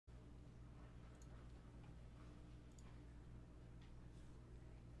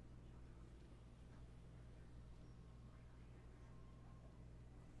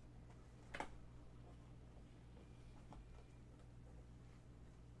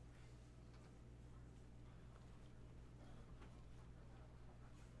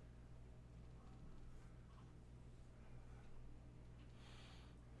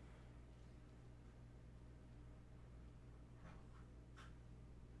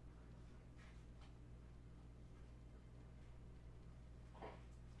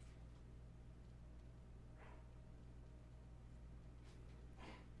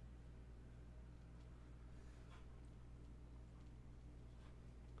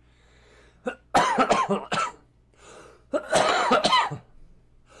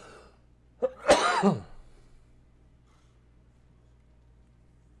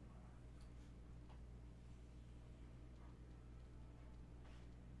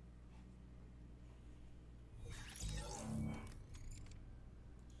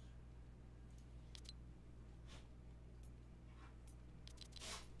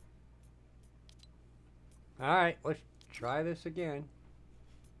Alright, let's try this again.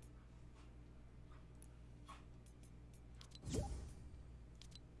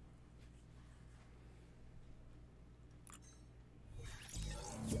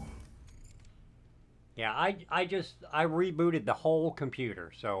 Yeah, I rebooted the whole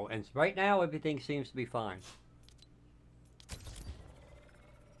computer, so, and right now everything seems to be fine.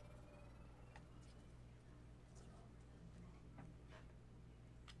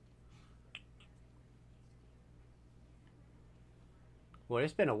 Well,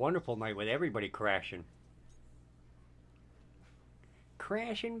 it's been a wonderful night with everybody crashing.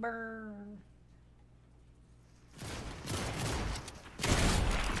 Crash and burn.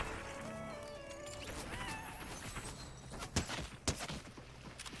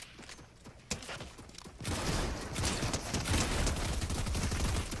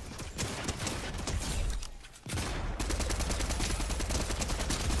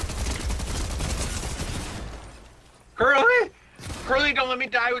 Curly? Curly, don't let me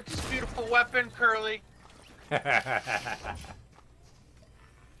die with this beautiful weapon, Curly.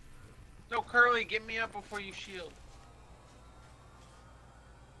 No, Curly, get me up before you shield.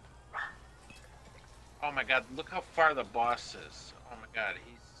 Oh my god, look how far the boss is. Oh my god,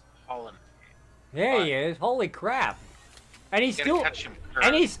 he's hauling. There he is. Holy crap. And he's still catch him,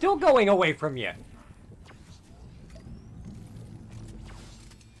 and he's still going away from you. I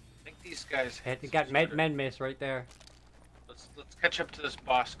think these guys He got men miss right there. Let's catch up to this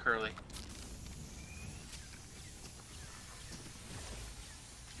boss, Curly.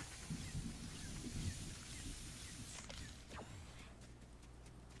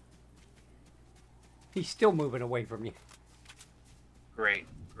 He's still moving away from you. Great,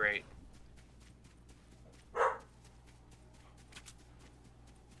 great.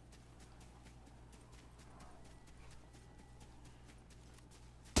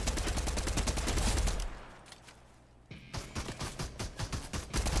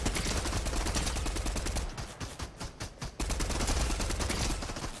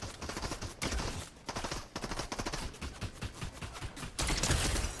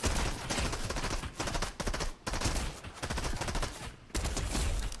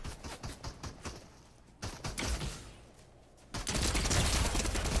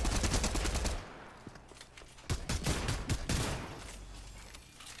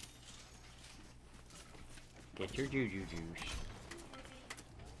 Get your juju juice.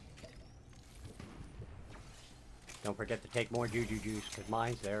 Don't forget to take more juju juice, because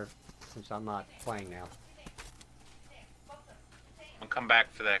mine's there, since I'm not playing now. I'll come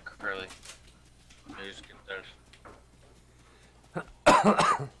back for that, Curly. I just get those.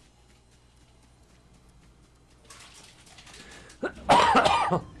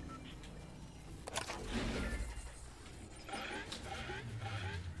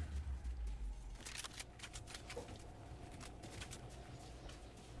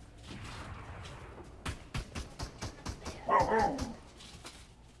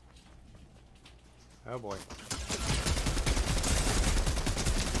 Oh boy.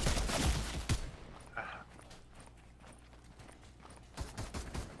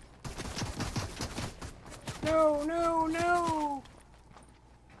 No, no, no!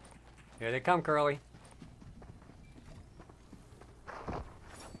 Here they come, Curly.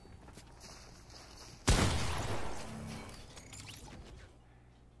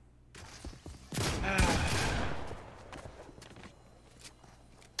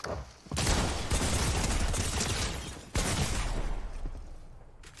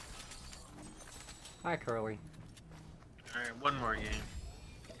 Hi, Curly. Alright, one more game.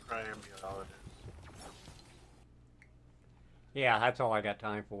 Probably gonna be all it is. Yeah, that's all I got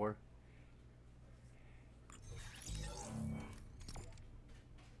time for.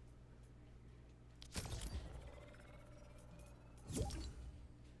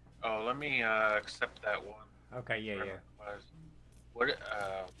 Oh, let me accept that one. Okay, yeah, Whatever yeah. it was. What?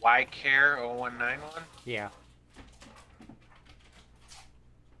 Why care 0191? Yeah.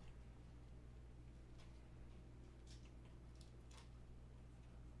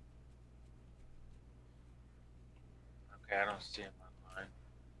 Okay, I don't see him online.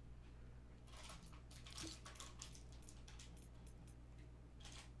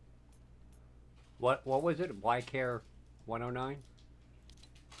 What was it? Why care 109?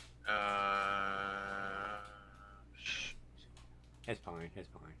 It's fine, it's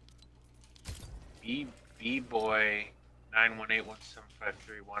fine. B-boy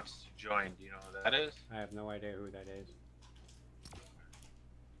 9181753 wants to join. Do you know who that is? I have no idea who that is.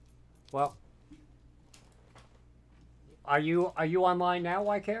 Well, are you online now,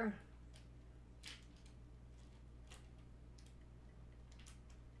 Why care?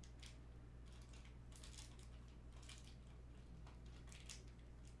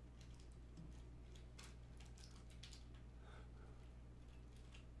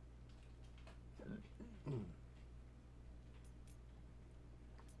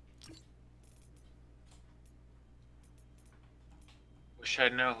 Wish I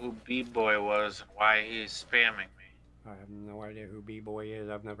know who B-Boy was and why he's spamming me. I have no idea who B-Boy is.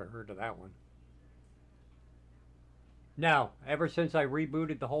 I've never heard of that one. No, ever since I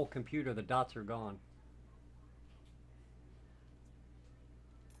rebooted the whole computer, the dots are gone.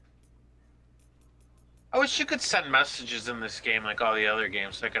 I wish you could send messages in this game like all the other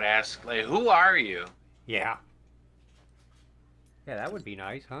games, so I could ask, like, who are you? Yeah. Yeah, that would be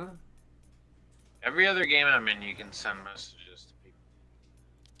nice, huh? Every other game I'm in, you can send messages to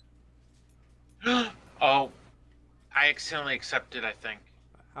people. Oh, I accidentally accepted, I think.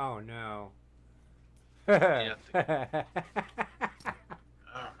 Oh, no. Yeah, oh,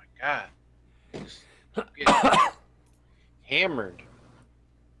 my God. Just keep getting hammered.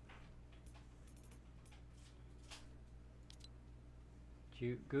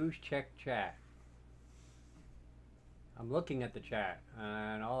 Goose, check chat. I'm looking at the chat,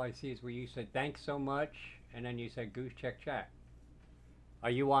 and all I see is where you said thanks so much, and then you said Goose, check chat. Are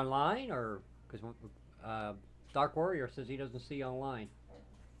you online, or because Dark Warrior says he doesn't see online?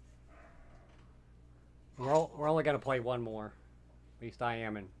 We're only gonna play one more. At least I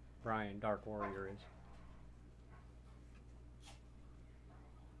am, and Brian, Dark Warrior, is.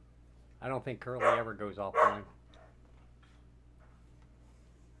 I don't think Curly ever goes offline.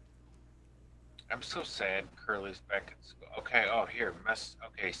 I'm so sad Curly's back at school. Okay, oh, here,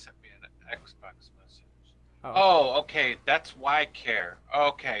 okay, send me an Xbox message. Oh, okay, that's why care.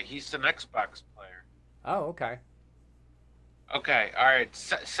 Okay, he's an Xbox player. Oh, okay. Okay, all right,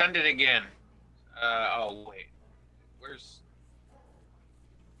 send it again. Oh, wait. Where's...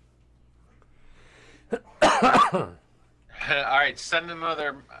 All right, send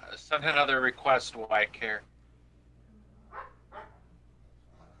another request, why care.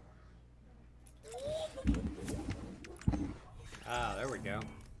 Ah, there we go.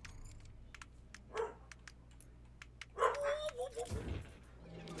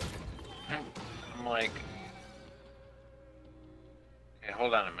 I'm like... Okay,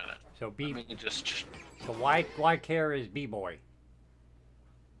 hold on a minute. So Let me just... So why care is B-Boy?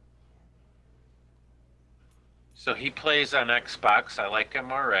 So he plays on Xbox. I like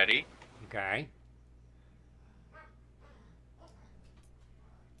him already. Okay.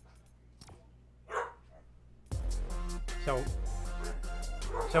 So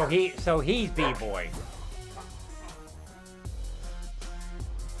he's B-Boy.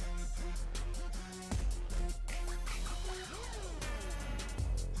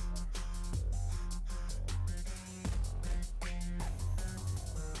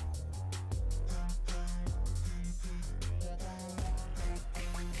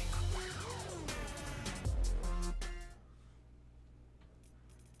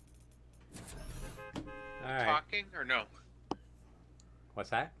 Talking or no? What's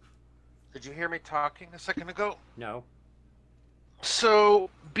that? Did you hear me talking a second ago? No. So,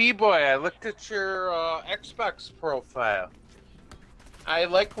 B-Boy, I looked at your Xbox profile. I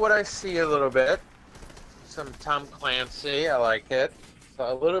like what I see a little bit. Some Tom Clancy, I like it.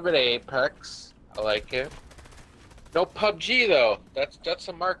 So a little bit of Apex, I like it. No PUBG though. That's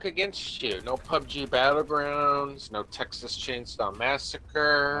a mark against you. No PUBG Battlegrounds. No Texas Chainsaw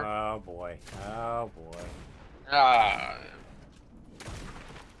Massacre. Oh boy. Oh boy.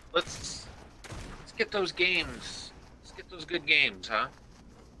 Let's get those games. Let's get those good games, huh?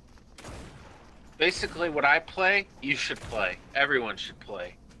 Basically, what I play, you should play. Everyone should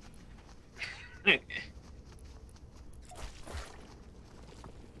play.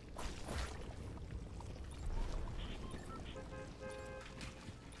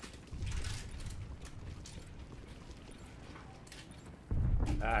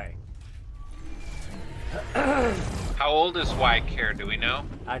 Alright. How old is White Care? Do we know?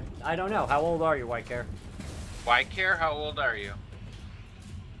 I don't know. How old are you, White Care? White Care, how old are you?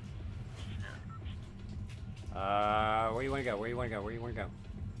 Where do you want to go? Where do you want to go? Where do you want to go?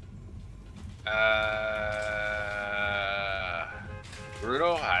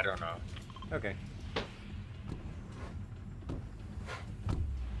 Brutal? I don't know. Okay.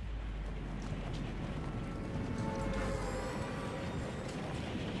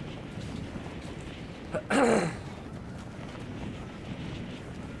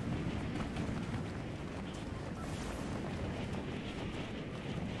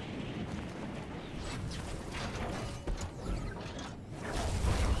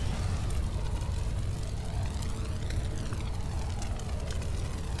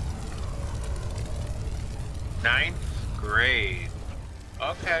 Ninth grade.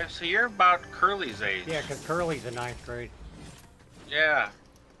 Okay, so you're about Curly's age. Yeah, because Curly's in 9th grade. Yeah.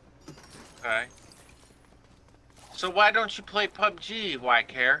 Okay. So why don't you play PUBG? Why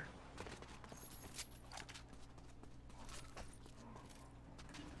care?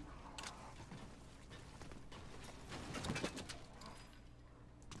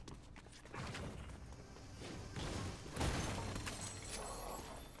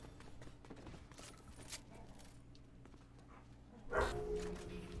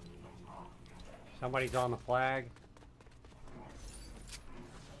 Somebody's on the flag.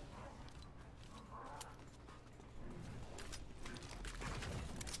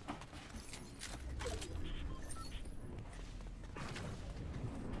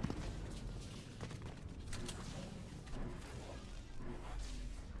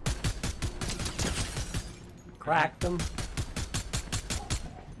 Cracked them.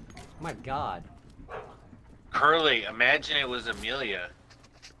 My God. Curly, imagine it was Amelia.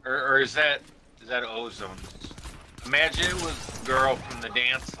 Or is that Ozone? Imagine it was the girl from the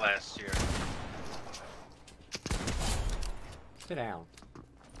dance last year. Sit down.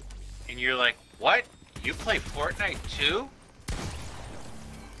 And you're like, what? You play Fortnite too?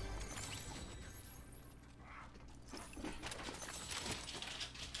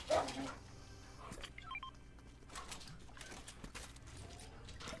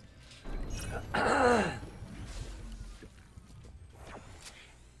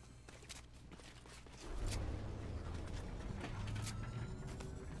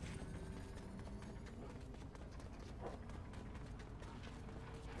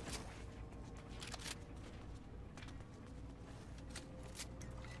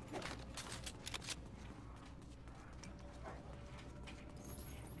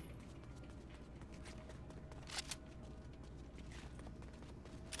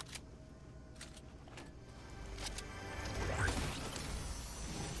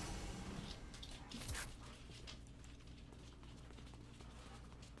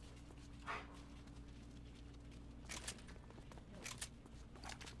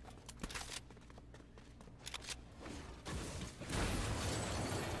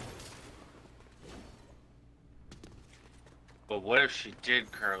 But what if she did,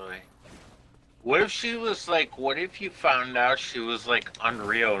 Curly? What if she was like, what if you found out she was like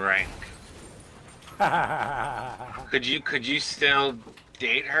Unreal rank? Could you still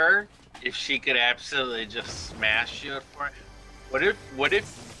date her if she could absolutely just smash you for it? What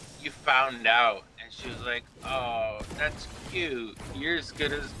if you found out and she was like, oh, that's cute. You're as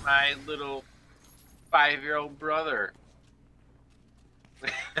good as my little 5-year-old brother.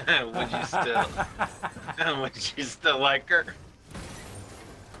 Would you still would you still like her?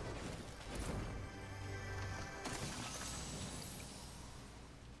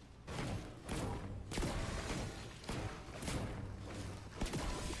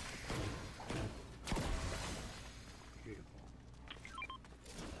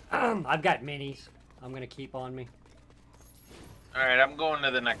 I've got minis. I'm gonna keep on me. Alright, I'm going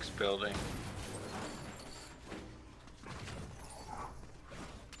to the next building.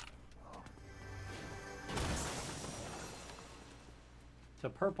 It's a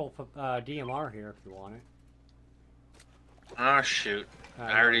purple DMR here if you want it. Oh shoot.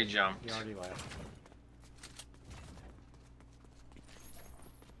 I already jumped. You already left.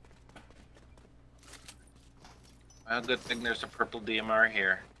 Well, good thing there's a purple DMR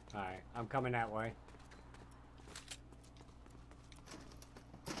here. Alright, I'm coming that way.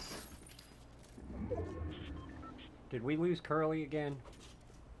 Did we lose Curly again?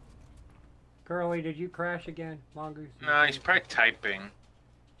 Curly, did you crash again, Mongoose? No, he's probably typing.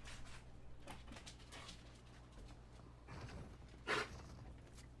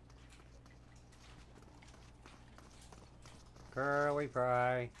 Curly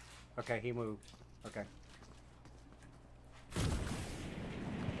fry. Okay, he moved. Okay.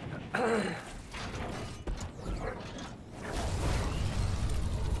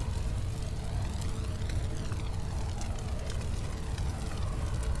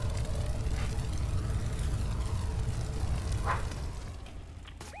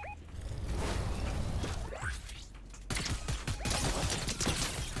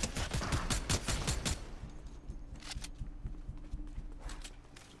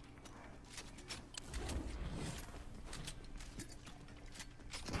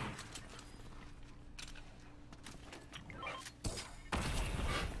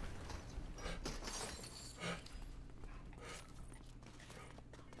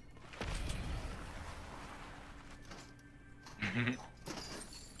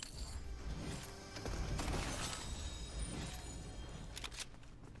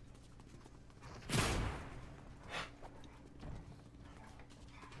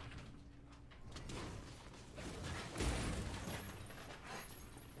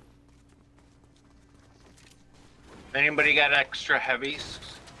 Anybody got extra heavies?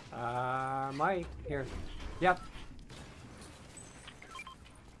 Might. Here. Yep.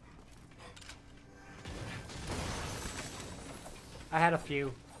 I had a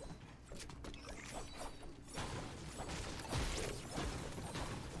few.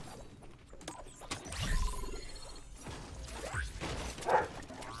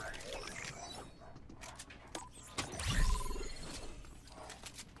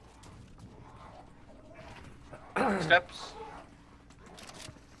 Steps.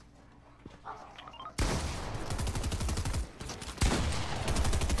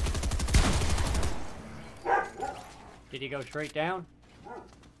 Did he go straight down?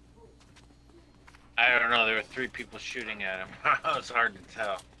 I don't know. There were 3 people shooting at him. It's hard to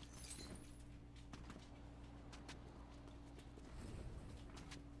tell.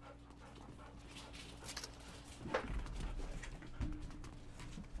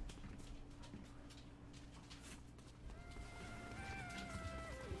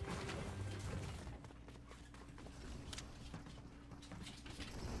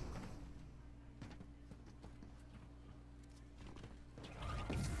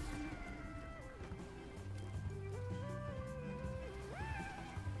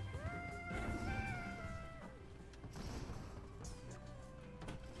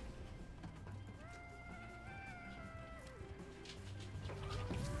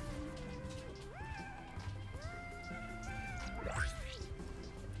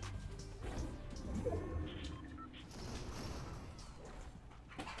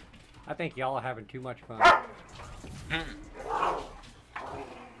 I think y'all are having too much fun.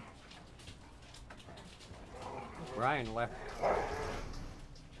 Brian left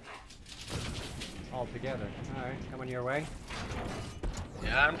altogether. Alright, coming your way.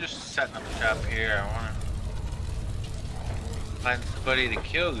 Yeah, I'm just setting up shop here. I want to find somebody to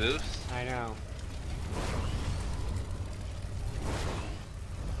kill Goose. I know.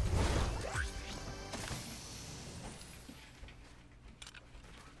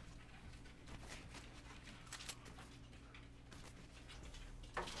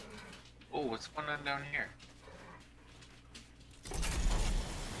 Oh, what's going on down here?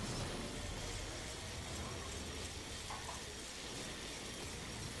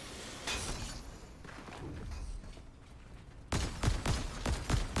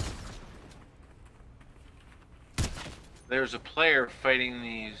 There's a player fighting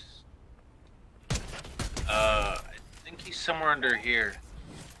these. I think he's somewhere under here.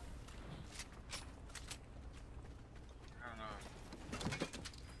 I don't know.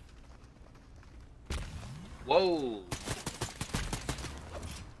 Whoa!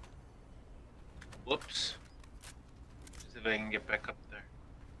 Whoops. See if I can get back up there.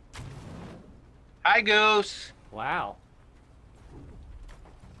 Hi, Goose! Wow.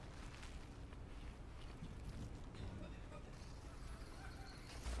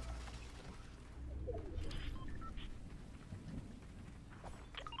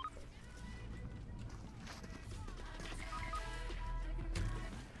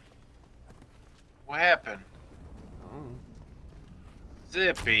 What happened? Oh.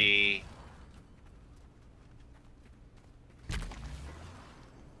 Zippy. Come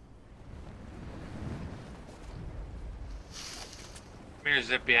here,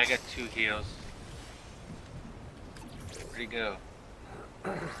 Zippy. I got 2 heals. Where'd he go?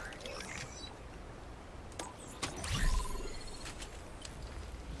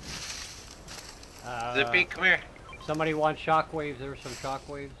 Zippy, come here. Somebody wants shockwaves. There's some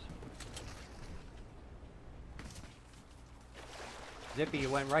shockwaves. Zippy, you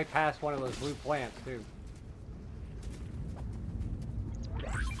went right past one of those blue plants, too.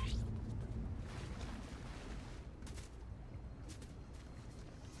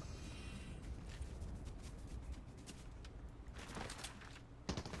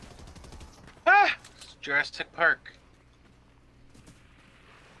 Ah! It's Jurassic Park.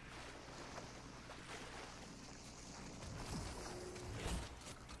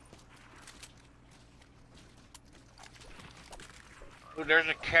 Ooh, there's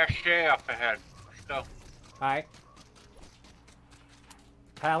a cache up ahead. Let's go. Hi.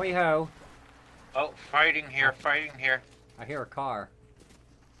 Tally ho. Oh, fighting here, fighting here. I hear a car.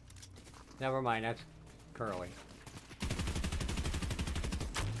 Never mind, that's Curly.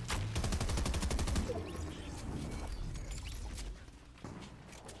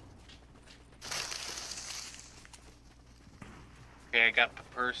 Okay, I got the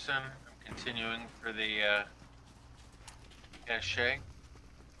person. I'm continuing for the cache.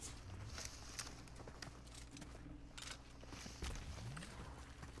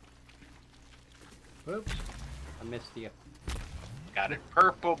 Oops. I missed you. Got it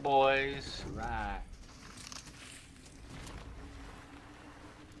purple, boys. Right.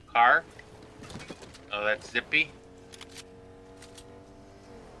 Car? Oh, that's Zippy.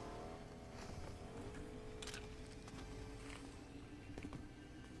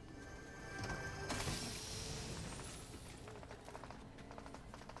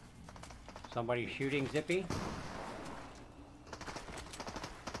 Somebody shooting Zippy?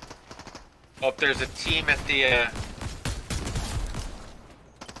 Oh, there's a team at the,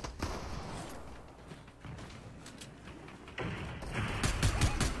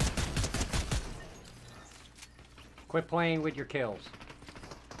 Quit playing with your kills.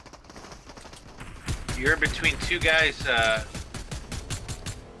 You're between two guys,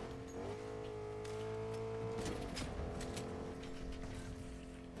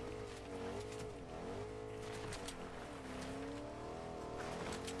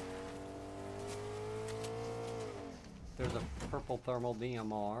 There's a purple thermal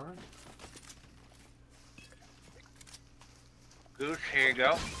DMR. Goose, here you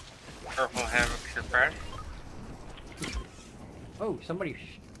go. Purple Havoc Suppress. Oh,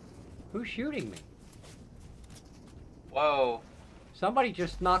 who's shooting me? Whoa. Somebody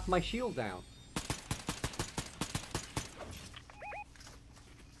just knocked my shield down.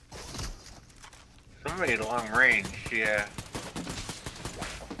 Somebody at long range, yeah.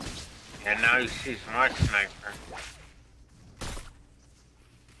 Yeah, now you see my sniper.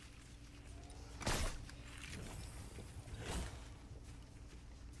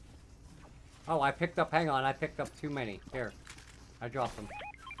 Oh, I picked up, hang on, I picked up too many. Here, I dropped them.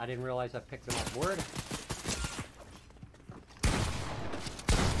 I didn't realize I picked them up. Word.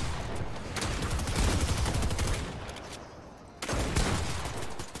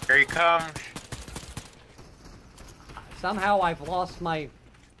 Here he comes. Somehow I've lost my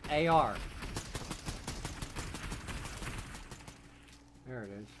AR. There it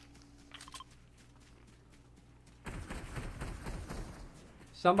is.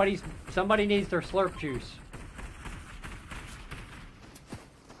 Somebody needs their slurp juice.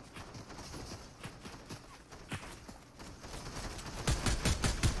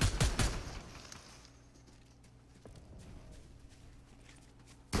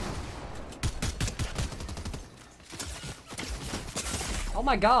 Oh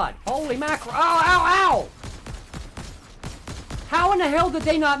my god! Holy mackerel! Ow, ow, ow! How in the hell did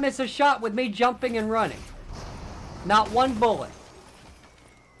they not miss a shot with me jumping and running? Not one bullet.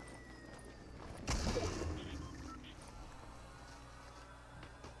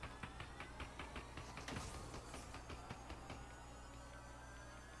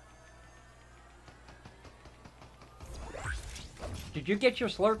 Did you get your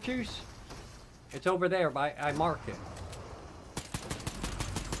slurp juice? It's over there, I marked it.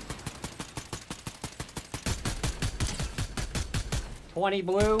 $20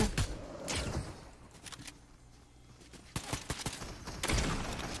 blue.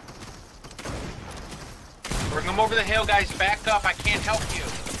 Bring them over the hill, guys. Back up. I can't help you.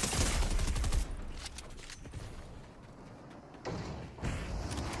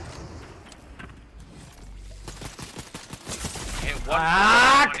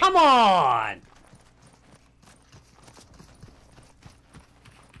 Ah, come on!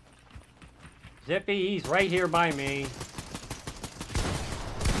 Zippy, he's right here by me.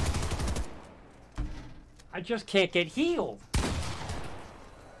 I just can't get healed.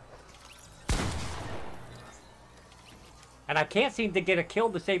 And I can't seem to get a kill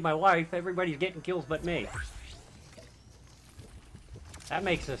to save my life. Everybody's getting kills but me. That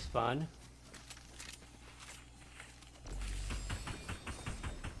makes this fun.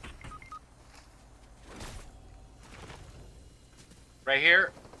 Right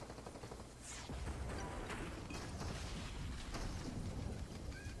here.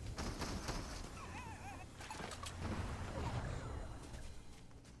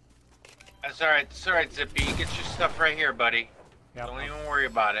 It's alright, Zippy. You get your stuff right here, buddy. Yep. Don't even worry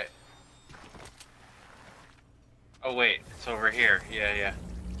about it. Oh wait, it's over here. Yeah, yeah.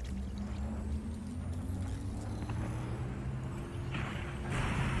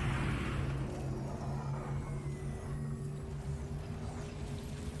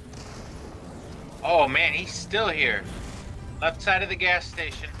 Oh man, he's still here. Left side of the gas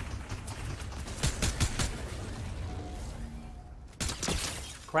station.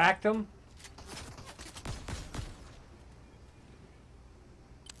 Cracked him.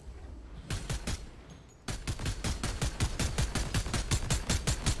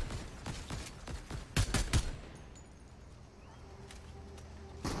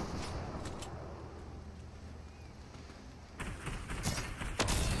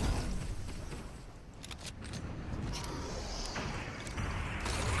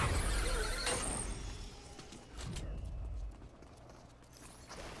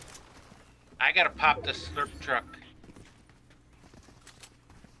 I gotta pop this slurp truck.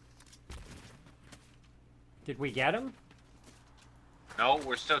 Did we get him? No,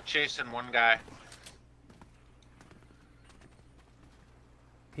 we're still chasing one guy.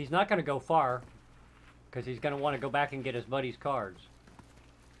 He's not going to go far, because he's going to want to go back and get his buddy's cards.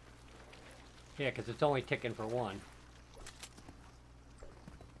 Yeah, because it's only ticking for one.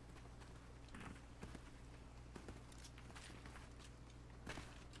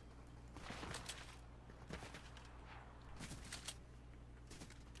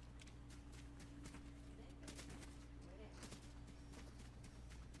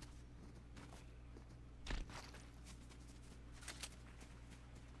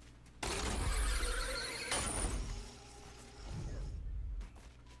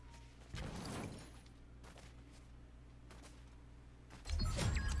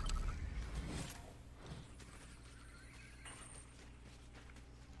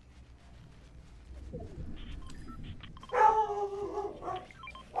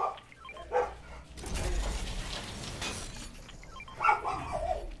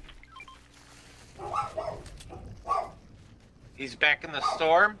 He's back in the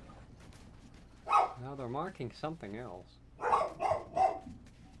storm. Now they're marking something else.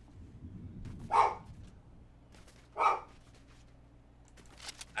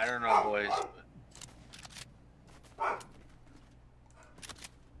 I don't know, boys.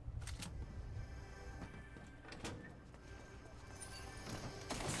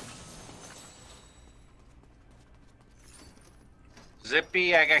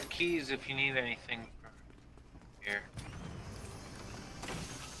 Zippy, I got keys if you need anything. Here.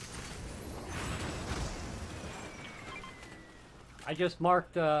 I just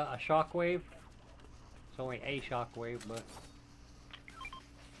marked a shockwave. It's only a shockwave, but...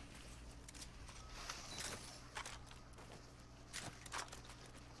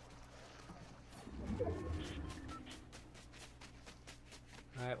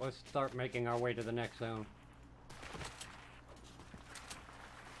 Alright, let's start making our way to the next zone.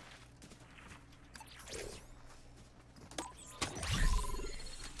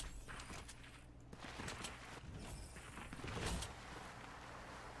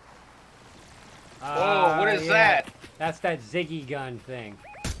 Whoa, what is that? That's that Ziggy gun thing.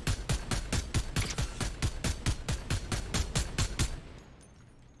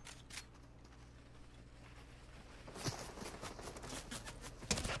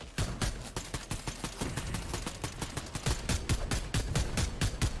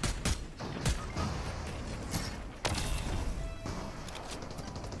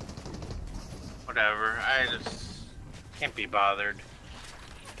 Whatever, I just can't be bothered.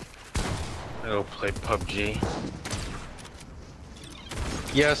 I'll play PUBG.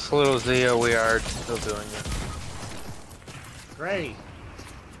 Yes, little Zia, we are still doing it. Great.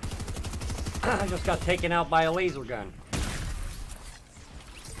 I just got taken out by a laser gun.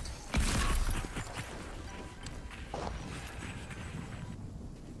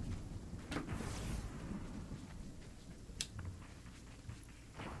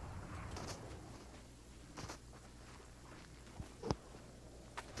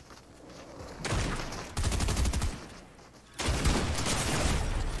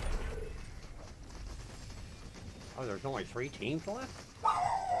 Oh, there's only 3 teams left?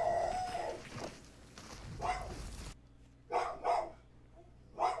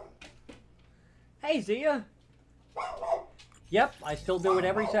 Hey, Zia! Yep, I still do it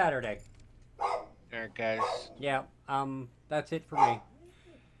every Saturday. Alright, guys. Yeah, that's it for me.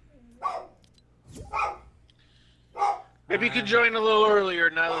 Maybe you could join a little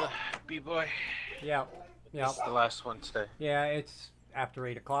earlier now, B-boy. Yeah, yeah. It's the last one today. Yeah, it's after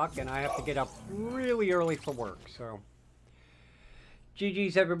 8 o'clock, and I have to get up really early for work, so...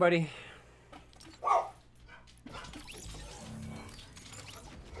 GG's, everybody.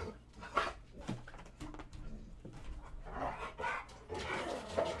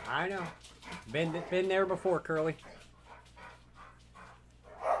 I know. Been there before, Curly.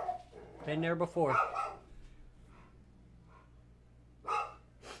 Been there before.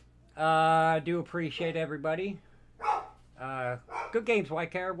 I do appreciate everybody. Good games,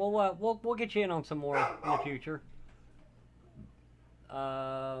 White Care. We'll get you in on some more in the future.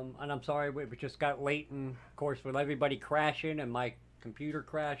 And I'm sorry we just got late, and of course with everybody crashing and my computer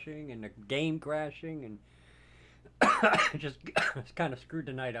crashing and the game crashing, and just it's kind of screwed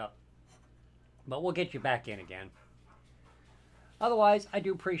the night up. But we'll get you back in again. Otherwise, I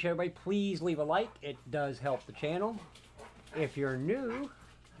do appreciate everybody. Please leave a like. It does help the channel. If you're new,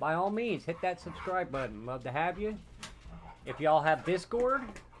 by all means, hit that subscribe button. Love to have you. If y'all have Discord,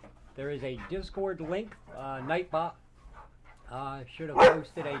 there is a Discord link. Nightbot should have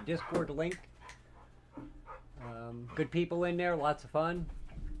posted a Discord link Good people in there, lots of fun.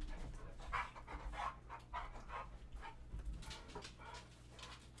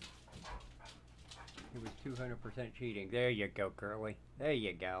 It was 200% cheating. There you go, Curly. There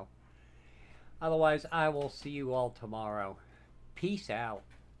you go. Otherwise, I will see you all tomorrow. Peace out.